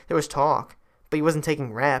 Okay, there was talk, but he wasn't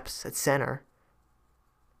taking reps at center.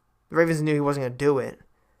 The Ravens knew he wasn't going to do it.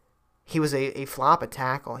 He was a flop at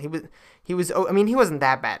tackle. He wasn't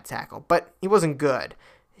that bad at tackle, but he wasn't good.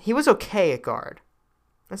 He was okay at guard.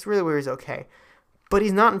 That's really where he's okay. But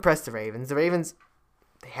he's not impressed the Ravens. The Ravens,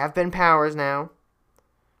 they have Ben Powers now.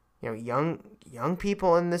 You know, young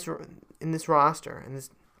people in this roster, in this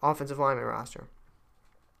offensive lineman roster.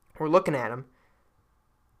 We're looking at him,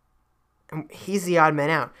 and he's the odd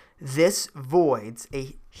man out. This voids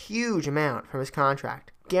a huge amount from his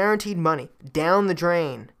contract. Guaranteed money, down the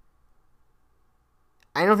drain.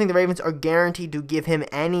 I don't think the Ravens are guaranteed to give him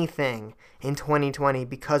anything in 2020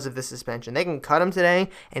 because of the suspension. They can cut him today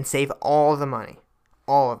and save all the money.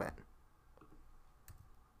 All of it.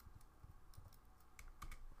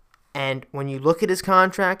 And when you look at his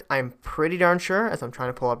contract, I'm pretty darn sure, as I'm trying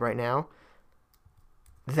to pull up right now,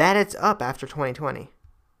 that it's up after 2020.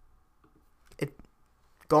 It's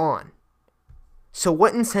gone. So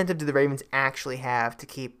what incentive do the Ravens actually have to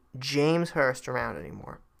keep James Hurst around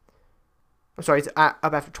anymore? I'm sorry, it's up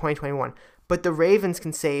after 2021. But the Ravens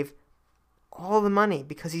can save all the money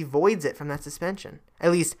because he voids it from that suspension.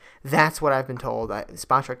 At least that's what I've been told.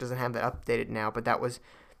 Spotrac doesn't have that updated now, but that was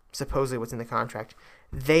supposedly what's in the contract.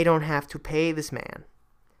 They don't have to pay this man.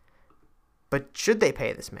 But should they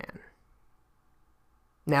pay this man?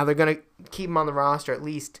 Now they're going to keep him on the roster at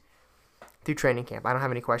least through training camp. I don't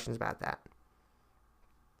have any questions about that.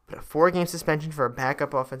 But a 4-game suspension for a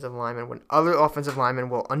backup offensive lineman when other offensive linemen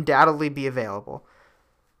will undoubtedly be available.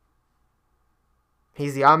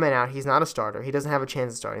 He's the odd man out. He's not a starter. He doesn't have a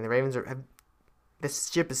chance of starting. The Ravens this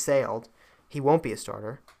ship has sailed. He won't be a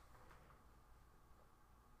starter.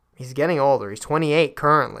 He's getting older. He's 28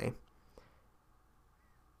 currently.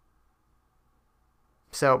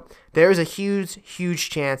 So there's a huge, huge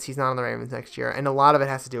chance he's not on the Ravens next year, and a lot of it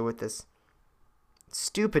has to do with this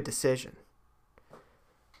stupid decision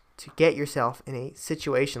to get yourself in a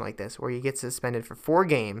situation like this where you get suspended for 4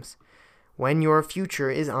 games when your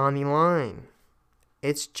future is on the line.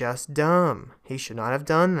 It's just dumb. He should not have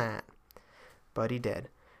done that, but he did.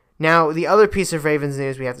 Now, the other piece of Ravens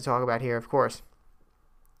news we have to talk about here, of course,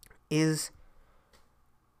 is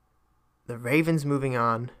the Ravens moving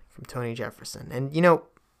on from Tony Jefferson. And,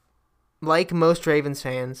 like most Ravens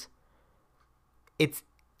fans, it's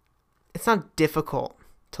not difficult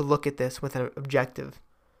to look at this with an objective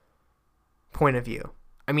point of view.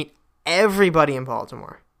 I mean, everybody in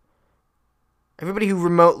Baltimore, everybody who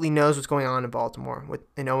remotely knows what's going on in Baltimore,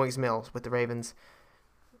 in Owings Mills, with the Ravens,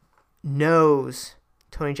 knows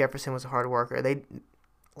Tony Jefferson was a hard worker. They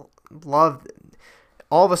loved,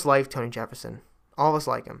 all of us like Tony Jefferson. All of us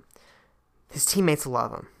like him. His teammates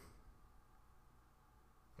love him.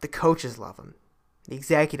 The coaches love him. The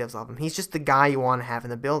executives love him. He's just the guy you want to have in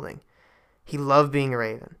the building. He loved being a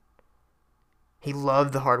Raven. He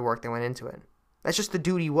loved the hard work that went into it. That's just the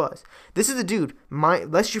dude he was. This is the dude,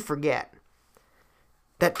 lest you forget,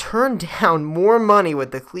 that turned down more money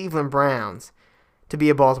with the Cleveland Browns to be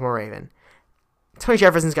a Baltimore Raven. Tony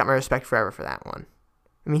Jefferson's got my respect forever for that one.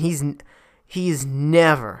 I mean,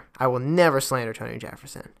 I will never slander Tony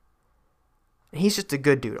Jefferson. He's just a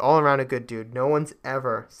good dude, all around a good dude. No one's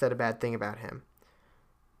ever said a bad thing about him.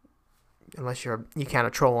 Unless you kind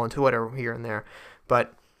of troll on Twitter here and there.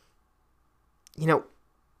 But,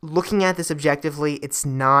 looking at this objectively, it's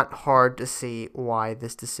not hard to see why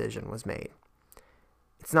this decision was made.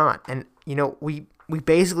 It's not. And, we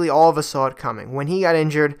basically all of us saw it coming. When he got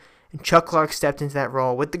injured and Chuck Clark stepped into that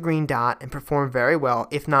role with the green dot and performed very well,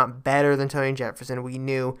 if not better than Tony Jefferson, we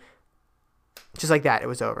knew just like that it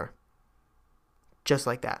was over. Just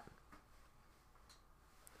like that.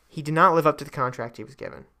 He did not live up to the contract he was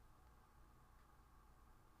given.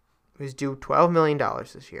 He was due $12 million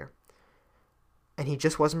this year. And he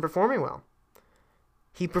just wasn't performing well.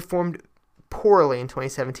 He performed poorly in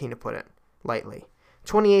 2017, to put it lightly.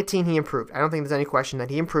 2018, he improved. I don't think there's any question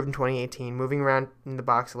that he improved in 2018, moving around in the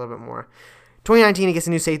box a little bit more. 2019, he gets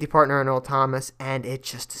a new safety partner in Earl Thomas, and it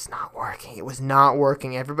just is not working. It was not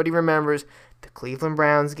working. Everybody remembers the Cleveland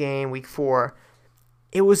Browns game, Week 4.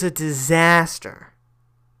 It was a disaster.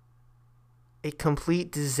 A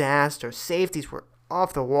complete disaster. Safeties were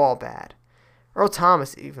off the wall bad. Earl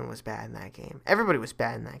Thomas even was bad in that game. Everybody was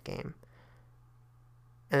bad in that game.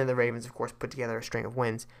 And then the Ravens, of course, put together a string of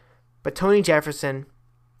wins. But Tony Jefferson,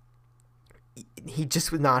 he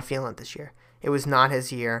just was not feeling it this year. It was not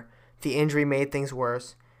his year. The injury made things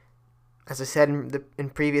worse. As I said in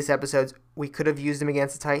previous episodes, we could have used him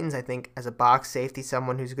against the Titans. I think as a box safety,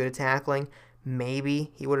 someone who's good at tackling,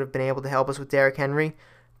 maybe he would have been able to help us with Derrick Henry.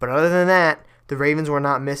 But other than that, the Ravens were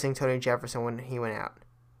not missing Tony Jefferson when he went out.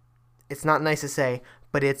 It's not nice to say,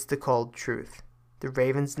 but it's the cold truth. The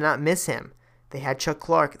Ravens did not miss him. They had Chuck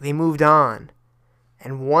Clark. They moved on.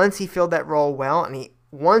 And once he filled that role well, and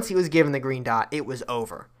once he was given the green dot, it was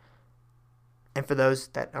over. And for those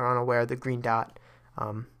that are unaware, the green dot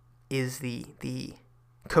is the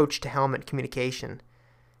coach-to-helmet communication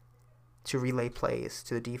to relay plays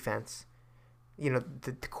to the defense.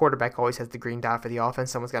 The quarterback always has the green dot for the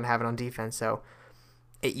offense. Someone's got to have it on defense. So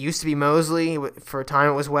it used to be Mosley. For a time,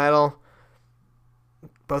 it was Weddle.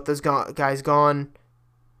 Both those guys gone.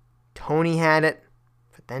 Tony had it,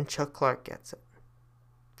 but then Chuck Clark gets it.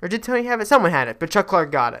 Or did Tony have it? Someone had it, but Chuck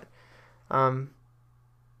Clark got it. And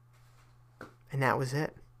that was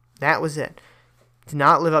it. That was it. Did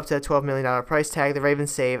not live up to that $12 million price tag. The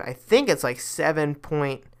Ravens save, I think it's like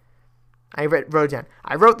I wrote down.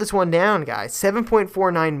 I wrote this one down, guys.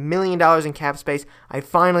 $7.49 million in cap space. I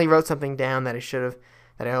finally wrote something down that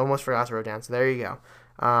I almost forgot to write down. So there you go.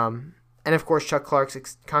 And of course, Chuck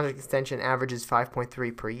Clark's contract extension averages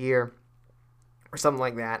 5.3 per year, or something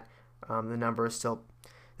like that. The number is still,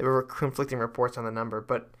 there were conflicting reports on the number,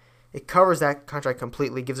 but it covers that contract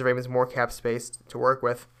completely, gives the Ravens more cap space to work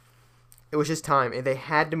with. It was just time, and they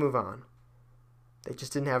had to move on. They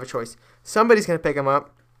just didn't have a choice. Somebody's going to pick him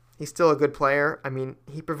up. He's still a good player. I mean,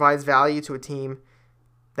 he provides value to a team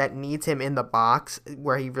that needs him in the box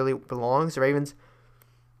where he really belongs. The Ravens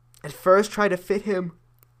at first tried to fit him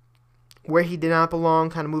where he did not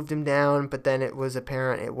belong, kind of moved him down, but then it was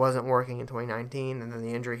apparent it wasn't working in 2019, and then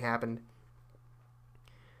the injury happened.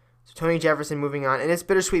 So Tony Jefferson moving on, and it's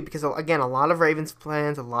bittersweet because, again, a lot of Ravens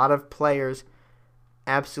fans, a lot of players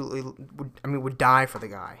absolutely would die for the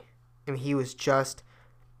guy. I mean, he was just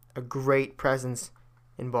a great presence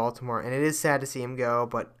in Baltimore, and it is sad to see him go,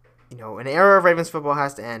 but, an era of Ravens football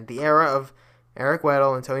has to end. The era of Eric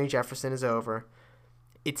Weddle and Tony Jefferson is over.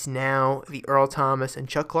 It's now the Earl Thomas and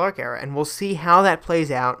Chuck Clark era, and we'll see how that plays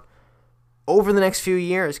out over the next few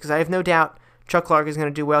years, because I have no doubt Chuck Clark is going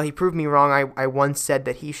to do well. He proved me wrong. I once said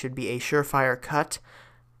that he should be a surefire cut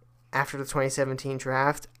after the 2017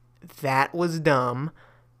 draft. That was dumb.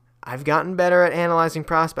 I've gotten better at analyzing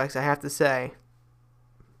prospects, I have to say.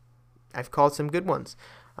 I've called some good ones.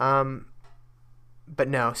 But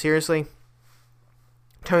no, seriously,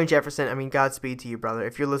 Tony Jefferson, Godspeed to you, brother.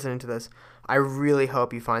 If you're listening to this, I really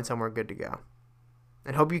hope you find somewhere good to go.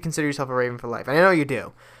 And hope you consider yourself a Raven for life. And I know you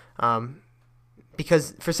do.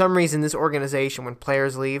 Because for some reason, this organization, when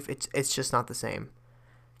players leave, it's just not the same.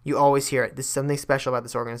 You always hear it. There's something special about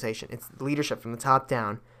this organization. It's leadership from the top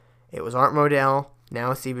down. It was Art Modell,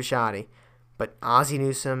 now it's Steve Bisciotti. But Ozzie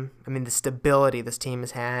Newsome, the stability this team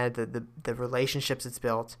has had, the relationships it's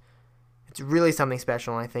built, it's really something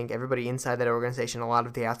special. And I think everybody inside that organization, a lot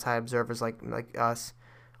of the outside observers like us,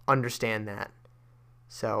 understand that.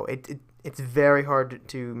 So it's very hard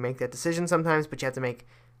to make that decision sometimes, but you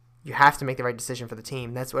have to make the right decision for the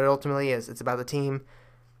team. That's what it ultimately is. It's about the team.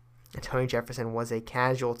 And Tony Jefferson was a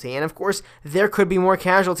casualty. And, of course, there could be more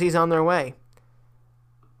casualties on their way.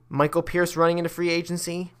 Michael Pierce running into free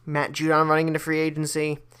agency. Matt Judon running into free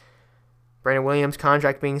agency. Brandon Williams'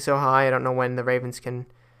 contract being so high, I don't know when the Ravens can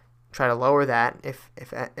try to lower that, if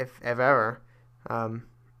ever.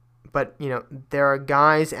 But, there are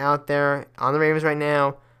guys out there on the Ravens right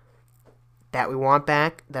now that we want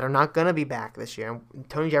back that are not going to be back this year.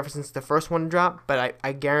 Tony Jefferson's the first one to drop, but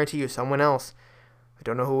I guarantee you someone else, I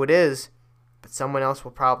don't know who it is, but someone else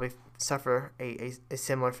will probably suffer a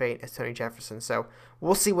similar fate as Tony Jefferson. So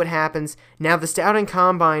we'll see what happens. Now the Scouting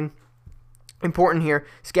Combine, important here,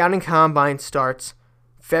 Scouting Combine starts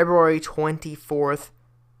February 24th.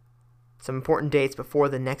 Some important dates before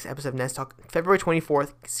the next episode of Nest Talk. February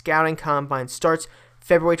 24th, Scouting Combine starts.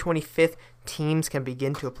 February 25th, teams can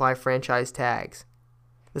begin to apply franchise tags.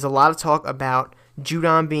 There's a lot of talk about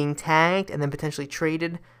Judon being tagged and then potentially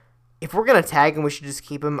traded. If we're going to tag him, we should just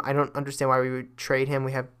keep him. I don't understand why we would trade him.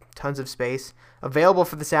 We have tons of space available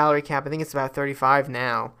for the salary cap. I think it's about 35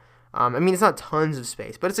 now. It's not tons of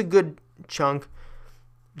space, but it's a good chunk.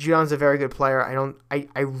 Judon's a very good player.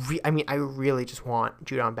 I really just want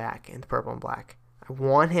Judon back in the purple and black. I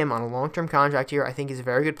want him on a long-term contract here. I think he's a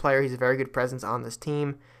very good player. He's a very good presence on this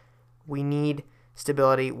team. We need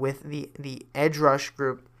stability with the edge rush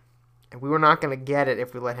group, and we were not going to get it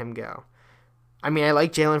if we let him go. I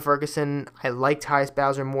like Jalen Ferguson. I like Tyus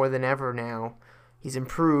Bowser more than ever now. He's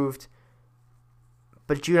improved.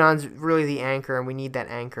 But Judon's really the anchor, and we need that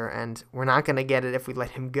anchor, and we're not going to get it if we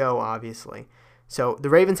let him go, obviously. So the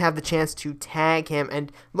Ravens have the chance to tag him,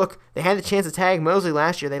 and look, they had the chance to tag Mosley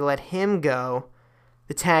last year. They let him go.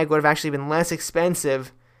 The tag would have actually been less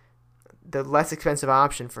expensive, the less expensive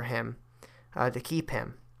option for him to keep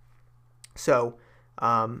him. So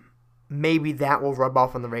maybe that will rub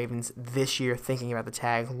off on the Ravens this year, thinking about the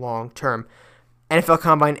tag long term. NFL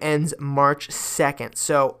Combine ends March 2nd.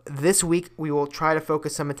 So this week we will try to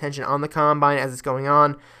focus some attention on the Combine as it's going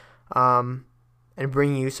on and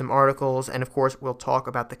bring you some articles. And, of course, we'll talk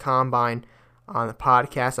about the Combine on the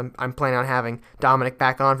podcast. I'm planning on having Dominic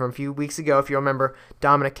back on from a few weeks ago. If you remember,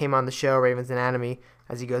 Dominic came on the show, Ravens Anatomy,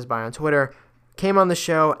 as he goes by on Twitter, came on the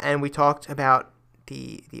show, and we talked about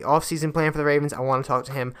the off-season plan for the Ravens. I want to talk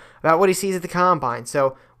to him about what he sees at the Combine.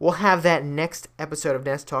 So we'll have that next episode of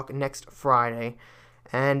Nest Talk next Friday.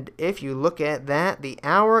 And if you look at that, the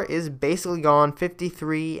hour is basically gone,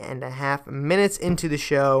 53 and a half minutes into the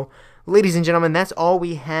show. Ladies and gentlemen, that's all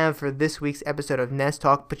we have for this week's episode of Nest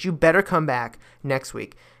Talk, but you better come back next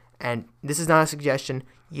week. And this is not a suggestion.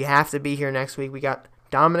 You have to be here next week. We got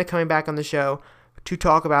Dominic coming back on the show to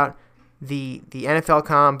talk about the NFL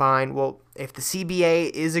Combine. Well, if the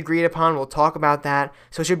CBA is agreed upon, we'll talk about that.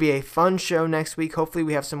 So it should be a fun show next week. Hopefully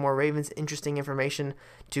we have some more Ravens interesting information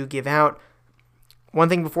to give out. One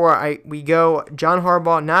thing before we go, John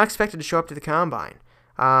Harbaugh not expected to show up to the Combine.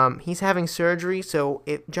 He's having surgery, so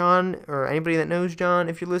if John, or anybody that knows John,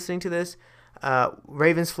 if you're listening to this,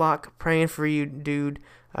 Ravens flock, praying for you, dude.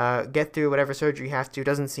 Get through whatever surgery you have to. It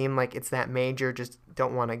doesn't seem like it's that major. Just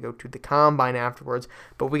don't want to go to the Combine afterwards.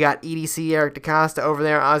 But we got EDC, Eric DeCosta over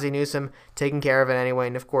there, Ozzie Newsome taking care of it anyway.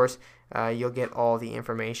 And, of course, you'll get all the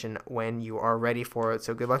information when you are ready for it.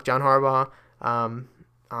 So good luck, John Harbaugh,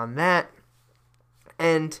 on that.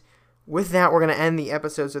 And With that, we're going to end the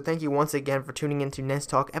episode, so thank you once again for tuning in to Nest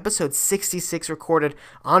Talk, episode 66, recorded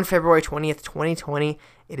on February 20th, 2020.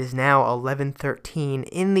 It is now 11:13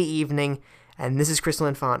 in the evening, and this is Chris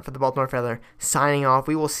Linfont for the Baltimore Feather, signing off.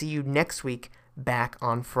 We will see you next week, back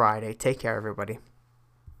on Friday. Take care, everybody.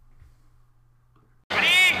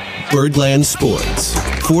 Birdland Sports.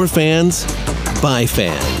 For fans, by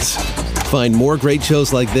fans. Find more great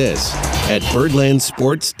shows like this at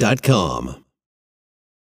birdlandsports.com.